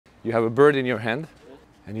You have a bird in your hand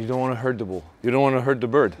and you don't want to hurt the ball. You don't want to hurt the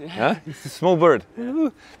bird. Huh? It's a small bird.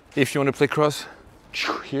 If you want to play cross,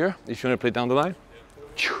 here. If you want to play down the line,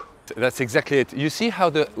 that's exactly it. You see how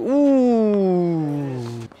the...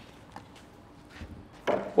 Ooh!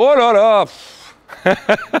 Oh la la!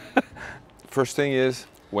 First thing is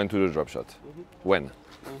when to do the drop shot. When.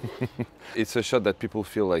 It's a shot that people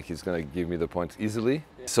feel like it's going to give me the point easily.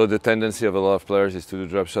 So the tendency of a lot of players is to do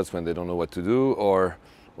drop shots when they don't know what to do, or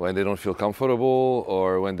when they don't feel comfortable,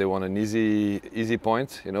 or when they want an easy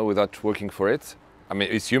point, you know, without working for it. I mean,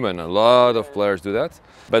 it's human. A lot of players do that.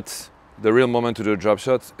 But the real moment to do a drop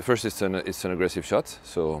shot, first it's an aggressive shot.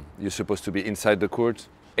 So you're supposed to be inside the court,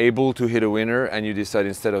 able to hit a winner, and you decide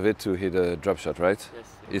instead of it to hit a drop shot, right? Yes.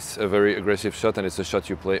 It's a very aggressive shot, and it's a shot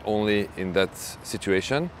you play only in that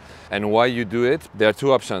situation. And why you do it, there are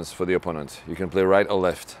two options for the opponent. You can play right or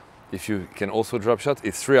left. If you can also drop shot,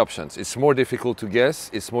 it's three options. It's more difficult to guess,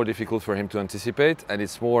 it's more difficult for him to anticipate, and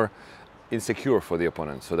it's more insecure for the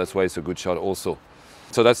opponent. So that's why it's a good shot also.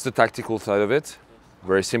 So that's the tactical side of it,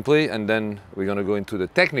 very simply, and then we're going to go into the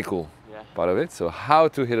technical part of it. So how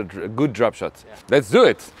to hit a good drop shot. Let's do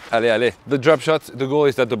it. Allez, allez. The drop shot, the goal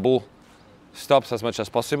is that the ball stops as much as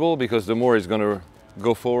possible, because the more it's going to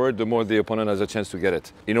go forward, the more the opponent has a chance to get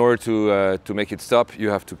it. In order to make it stop, you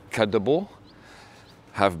have to cut the ball,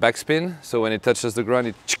 have backspin, so when it touches the ground,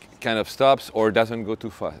 it kind of stops or doesn't go too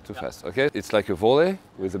fast. Okay? It's like a volley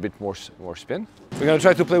with a bit more spin. We're going to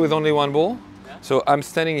try to play with only one ball. So I'm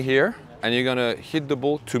standing here, and you're going to hit the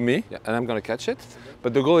ball to me, and I'm going to catch it.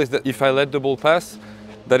 But the goal is that if I let the ball pass,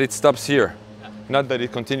 that it stops here, not that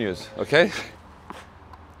it continues. Okay?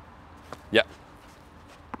 Yeah.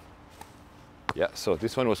 Yeah, so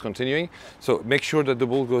this one was continuing. So make sure that the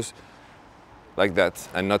ball goes like that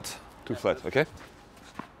and not too flat, okay?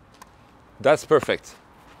 That's perfect.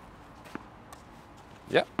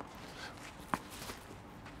 Yeah.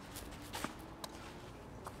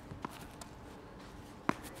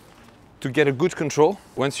 To get a good control,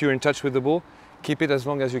 once you're in touch with the ball, keep it as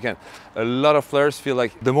long as you can. A lot of players feel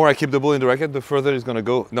like the more I keep the ball in the racket, the further it's going to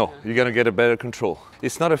go. No, you're going to get a better control.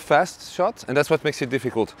 It's not a fast shot, and that's what makes it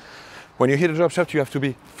difficult. When you hit a drop shot, you have to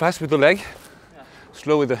be fast with the leg,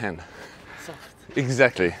 slow with the hand. Soft.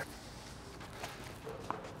 Exactly.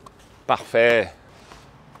 Parfait.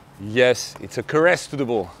 Yes, it's a caress to the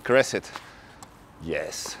ball. Caress it.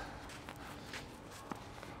 Yes.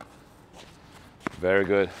 Very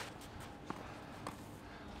good.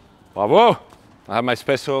 Bravo! I have my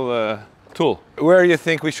special tool. Where do you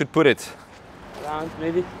think we should put it? Around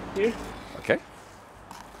maybe here. Okay.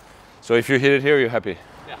 So if you hit it here, you're happy?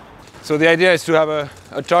 Yeah. So the idea is to have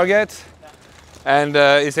a target, and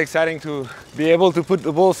it's exciting to be able to put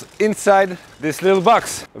the balls inside this little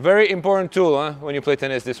box. A very important tool, huh, when you play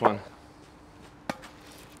tennis, this one.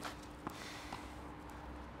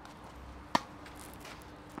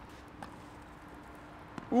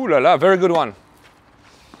 Ooh la la, very good one.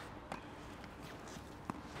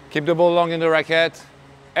 Keep the ball long in the racket.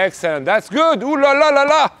 Excellent, that's good. Ooh la la la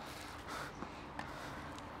la.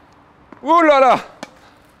 Ooh la la.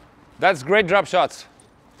 That's great drop shots.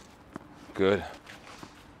 Good.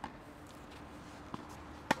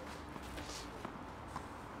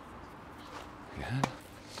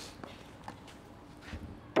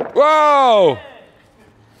 Whoa!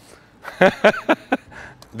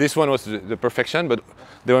 This one was the perfection, but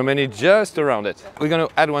there were many just around it. We're going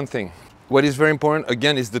to add one thing. What is very important,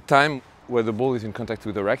 again, is the time where the ball is in contact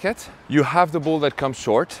with the racket. You have the ball that comes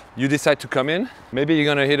short. You decide to come in. Maybe you're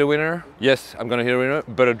going to hit a winner. Yes, I'm going to hit a winner,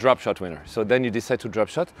 but a drop shot winner. So then you decide to drop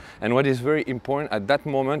shot. And what is very important at that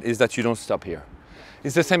moment is that you don't stop here.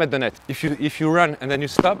 It's the same at the net. If you run and then you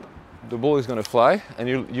stop, the ball is going to fly, and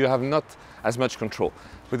you have not as much control.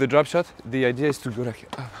 With the drop shot, the idea is to go like...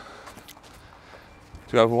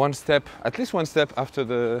 to have one step, at least one step after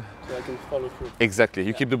the... So I can follow through. Exactly,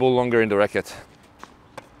 you keep the ball longer in the racket.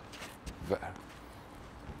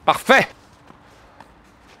 Parfait!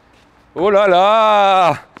 Oh la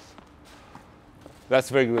la! That's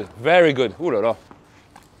very good, very good. Oh la la.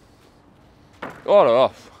 Oh la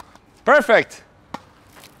la. Perfect!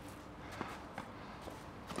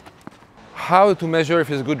 How to measure if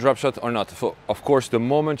it's a good drop shot or not? So, of course, the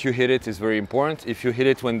moment you hit it is very important. If you hit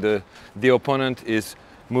it when the opponent is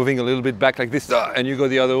moving a little bit back like this, and you go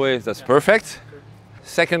the other way, that's perfect.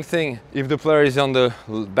 Second thing, if the player is on the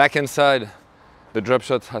backhand side, the drop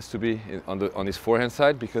shot has to be on his forehand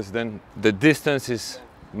side, because then the distance is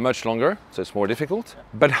much longer, so it's more difficult.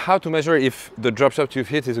 But how to measure if the drop shot you've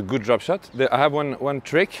hit is a good drop shot? I have one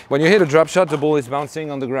trick. When you hit a drop shot, the ball is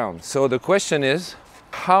bouncing on the ground. So the question is,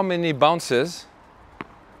 how many bounces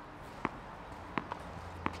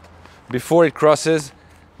before it crosses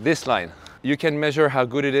this line. You can measure how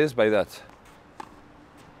good it is by that.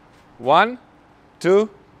 1, 2,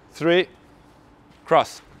 3,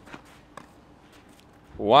 cross.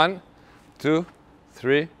 1, 2,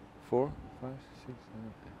 3, 4, 5, 6,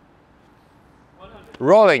 7, 8.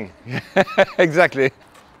 Rolling. Exactly. 2,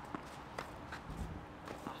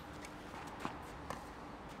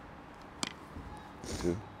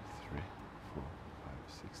 3, 4, 5,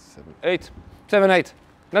 6, 7, 8. 7, 8.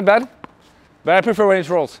 Not bad, but I prefer when it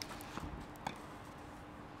rolls.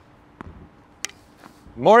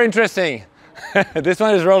 More interesting. This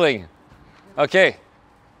one is rolling. Okay.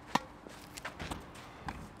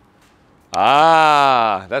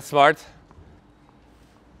 Ah, that's smart.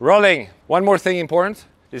 Rolling. One more thing important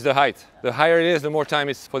is the height. The higher it is, the more time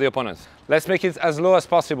it's for the opponent. Let's make it as low as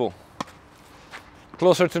possible.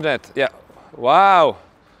 Closer to net. Yeah. Wow.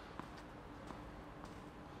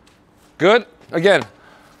 Good. Again. 3,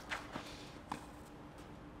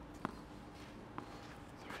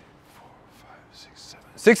 4, 5, 6, 7.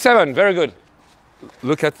 6, 7. Very good.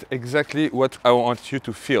 Look at exactly what I want you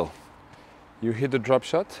to feel. You hit the drop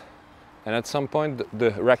shot, and at some point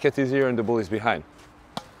the racket is here and the ball is behind.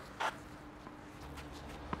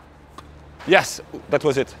 Yes, that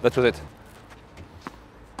was it. That was it.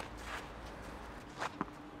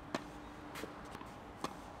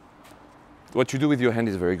 What you do with your hand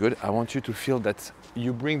is very good. I want you to feel that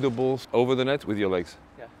you bring the balls over the net with your legs,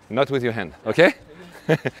 not with your hand, okay?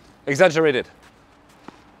 Exaggerate it.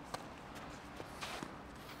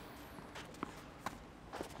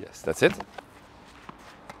 Yes, that's it.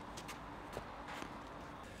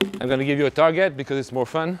 I'm going to give you a target because it's more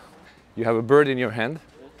fun. You have a bird in your hand.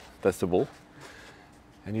 That's the ball.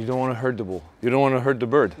 And you don't want to hurt the ball. You don't want to hurt the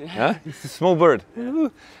bird. Huh? It's a small bird.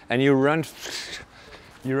 And you run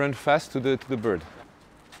fast to the bird.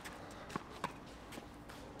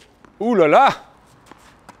 Ooh la la!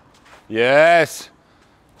 Yes!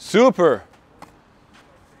 Super!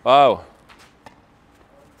 Wow.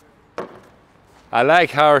 I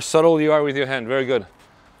like how subtle you are with your hand. Very good.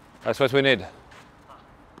 That's what we need.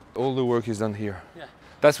 All the work is done here. Yeah.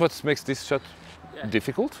 That's what makes this shot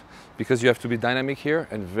difficult, because you have to be dynamic here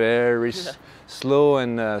and very slow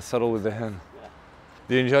and subtle with the hand. Yeah.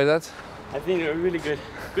 Do you enjoy that? I think they're really good.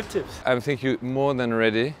 Good tips. I think you're more than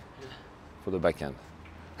ready for the backhand.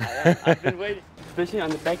 I've been waiting. Especially on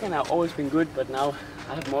the backhand, I've always been good, but now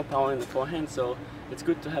I have more power in the forehand, so it's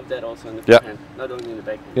good to have that also in the forehand, not only in the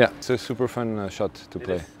backhand. Yeah, it's a super fun shot to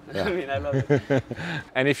play. Yeah. I mean, I love it.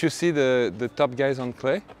 And if you see the top guys on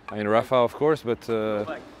clay, I mean Rafa of course, but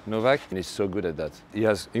Novak, he's so good at that. He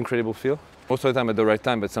has incredible feel. Most of the time at the right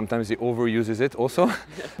time, but sometimes he overuses it also.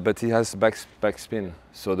 But he has backspin,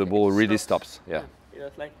 so the ball really stops. Yeah. It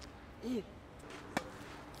was like,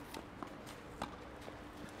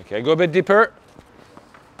 Okay, go a bit deeper.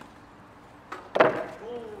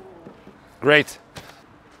 Great.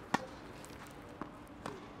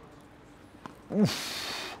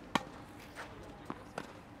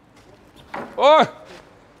 Oh!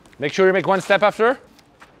 Make sure you make one step after.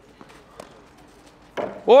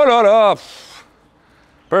 Oh la la!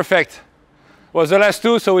 Perfect. Was the last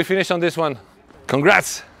two, so we finished on this one.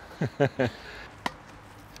 Congrats!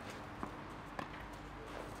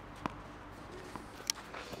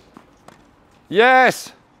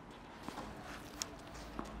 Yes!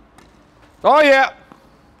 Oh yeah!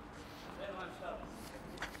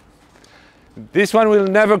 This one will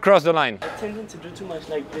never cross the line. I tend to do too much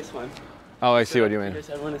like this one. Oh, I see what you mean. Because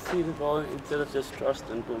I want to see the ball instead of just trust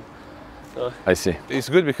and boom. So I see. It's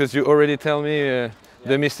good because you already tell me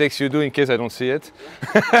the mistakes you do in case I don't see it.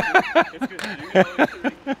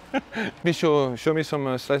 Yeah. Show me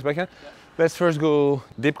some slice backhand. Yeah. Let's first go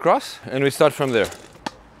deep cross and we start from there.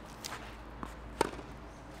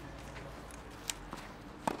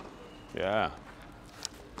 Yeah.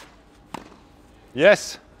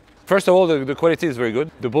 Yes. First of all, the quality is very good.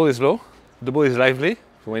 The ball is low. The ball is lively.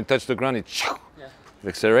 So when you touch the ground, it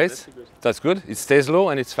accelerates. That's good. It stays low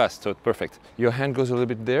and it's fast, so it's perfect. Your hand goes a little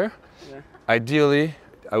bit there. Yeah. Ideally,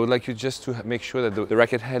 I would like you just to make sure that the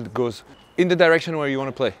racket head goes in the direction where you want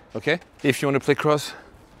to play, okay? If you want to play cross,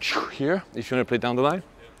 here. If you want to play down the line,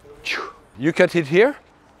 you cut it here,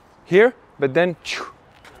 but then,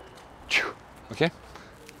 okay?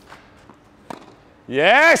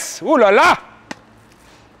 Yes! Ooh la la!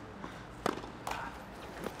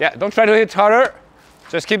 Yeah, don't try to hit harder.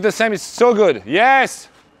 Just keep the same, it's so good. Yes!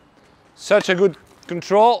 Such a good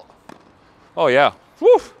control. Oh yeah.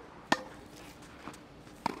 Woo!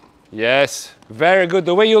 Yes, very good.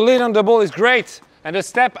 The way you lean on the ball is great. And the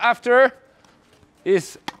step after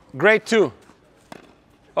is great too.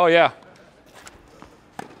 Oh yeah.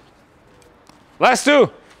 Last two.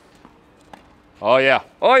 Oh yeah.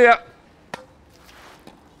 Oh yeah.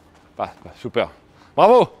 Super.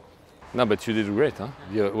 Bravo. No, but you did great, huh?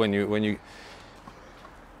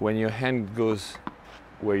 When your hand goes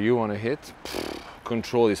where you want to hit,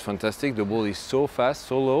 control is fantastic. The ball is so fast,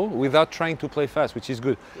 so low, without trying to play fast, which is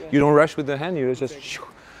good. Yeah. You don't rush with the hand. You just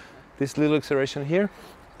this little acceleration here.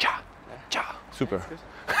 Cha, cha. Super.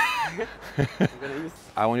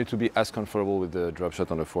 I want you to be as comfortable with the drop shot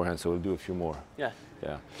on the forehand, so we'll do a few more. Yeah.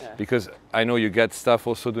 Because I know you get stuff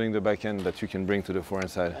also doing the backhand that you can bring to the forehand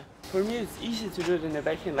side. For me, it's easy to do it in the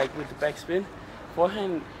backhand, like with the backspin.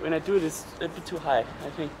 Forehand, when I do it, it's a bit too high, I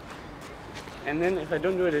think. And then if I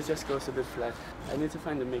don't do it, it just goes a bit flat. I need to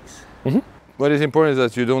find the mix. What is important is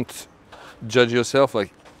that you don't judge yourself,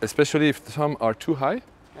 like especially if some are too high,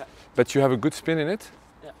 but you have a good spin in it.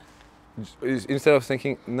 Instead of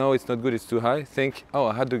thinking, no, it's not good, it's too high, think, oh,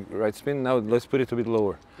 I had the right spin, now let's put it a bit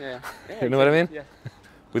lower. You know what I mean?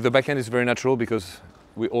 With the backhand, it's very natural because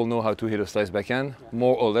we all know how to hit a slice backhand,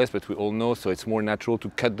 more or less, but we all know, so it's more natural to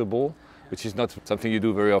cut the ball, which is not something you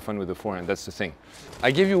do very often with the forehand. That's the thing.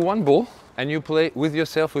 I give you one ball, and you play with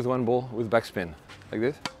yourself with one ball with backspin, like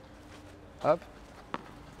this, up.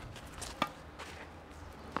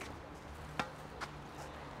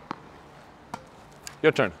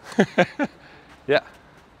 Your turn. Yeah.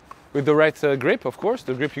 With the right grip, of course,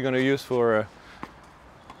 the grip you're going to use for...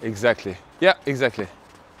 exactly. Yeah, exactly.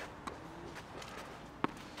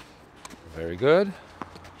 Very good.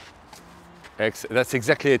 That's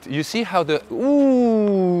exactly it. You see how the...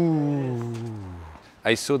 Ooh!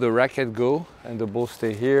 I saw the racket go and the ball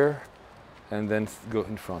stay here and then go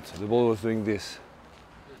in front. The ball was doing this.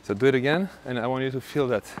 So do it again, and I want you to feel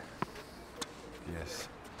that. Yes.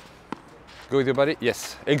 Go with your body.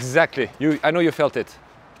 Yes, exactly. I know you felt it.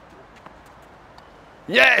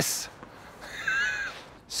 Yes!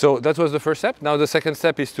 So that was the first step. Now the second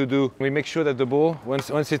step is to do, we make sure that the ball,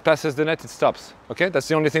 once it passes the net, it stops. Okay? That's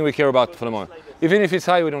the only thing we care about for the moment. Even if it's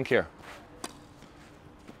high, we don't care.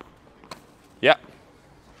 Yeah.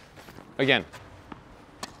 Again.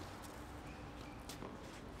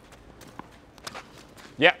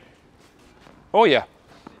 Yeah. Oh yeah.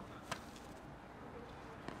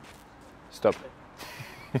 Stop.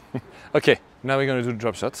 Okay, now we're going to do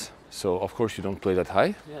drop shots. So of course you don't play that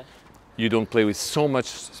high. You don't play with so much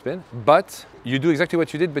spin, but you do exactly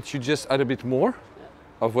what you did, but you just add a bit more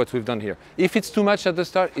of what we've done here. If it's too much at the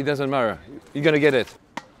start, it doesn't matter. You're going to get it.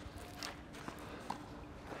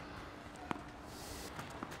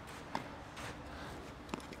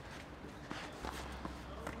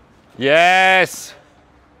 Yes!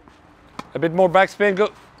 A bit more backspin,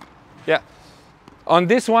 go. Yeah. On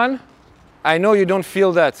this one, I know you don't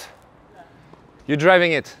feel that. You're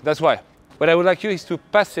driving it, that's why. What I would like you is to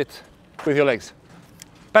pass it with your legs.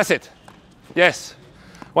 Pass it. Yes.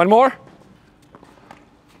 One more.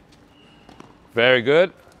 Very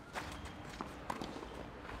good.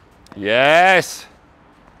 Yes.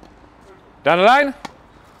 Down the line.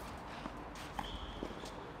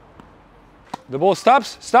 The ball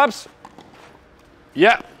stops.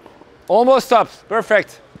 Yeah. Almost stops.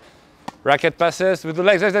 Perfect. Racket passes with the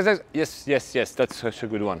legs. Yes. That's such a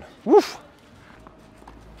good one. Woof.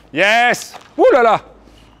 Yes. Woo la la.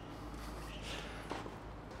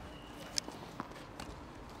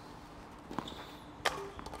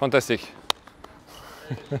 Fantastic.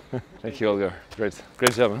 Thank you, Holger. Great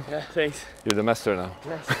job. Huh? Yeah, thanks. You're the master now.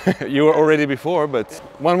 Yes. You were already before, but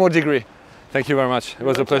one more degree. Thank you very much. It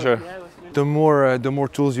was a pleasure. Yeah, The more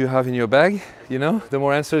tools you have in your bag, you know, the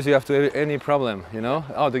more answers you have to any problem, you know.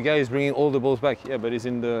 Oh, the guy is bringing all the balls back. Yeah, but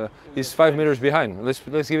he's 5 meters behind. Let's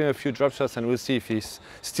give him a few drop shots and we'll see if he's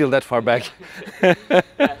still that far back. Yeah,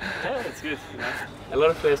 it's good. You know. A lot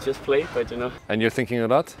of players just play, but you know. And you're thinking a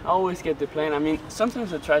lot? I always get the plan. I mean,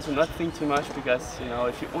 sometimes I try to not think too much because, you know,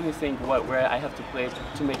 if you only think where I have to play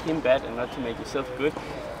to make him bad and not to make yourself good,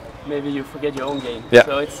 maybe you forget your own game. Yeah.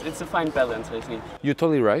 So it's a fine balance, I think. You're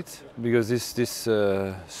totally right, because this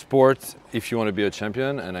sport, if you want to be a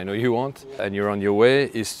champion, and I know you want, and you're on your way,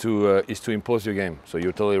 is to impose your game. So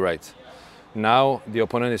you're totally right. Now the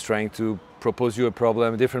opponent is trying to propose you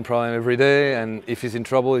a different problem every day, and if he's in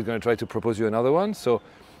trouble, he's going to try to propose you another one. So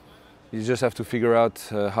you just have to figure out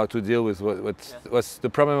how to deal with what's the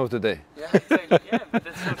problem of the day. Yeah, exactly. Yeah, but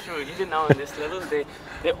that's so true. Even now on this level,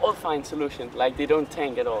 they all find solutions. Like they don't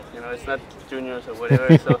tank at all. You know, it's not juniors or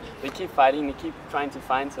whatever. So they keep fighting, they keep trying to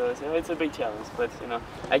find. So it's a big challenge. But you know,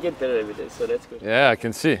 I get better every day, so that's good. Yeah, I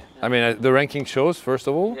can see. Yeah. I mean, the ranking shows, first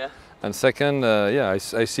of all. Yeah. And second, I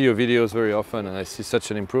see your videos very often, and I see such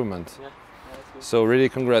an improvement. Yeah, that's good. So really,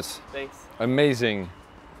 congrats. Thanks. Amazing.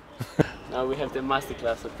 Now we have the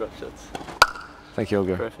masterclass of drop shots. Thank you,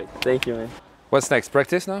 Holger. Perfect. Thank you, man. What's next?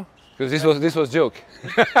 Practice now? Because this was joke.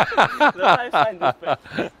 No, I find this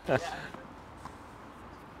perfect. Yeah.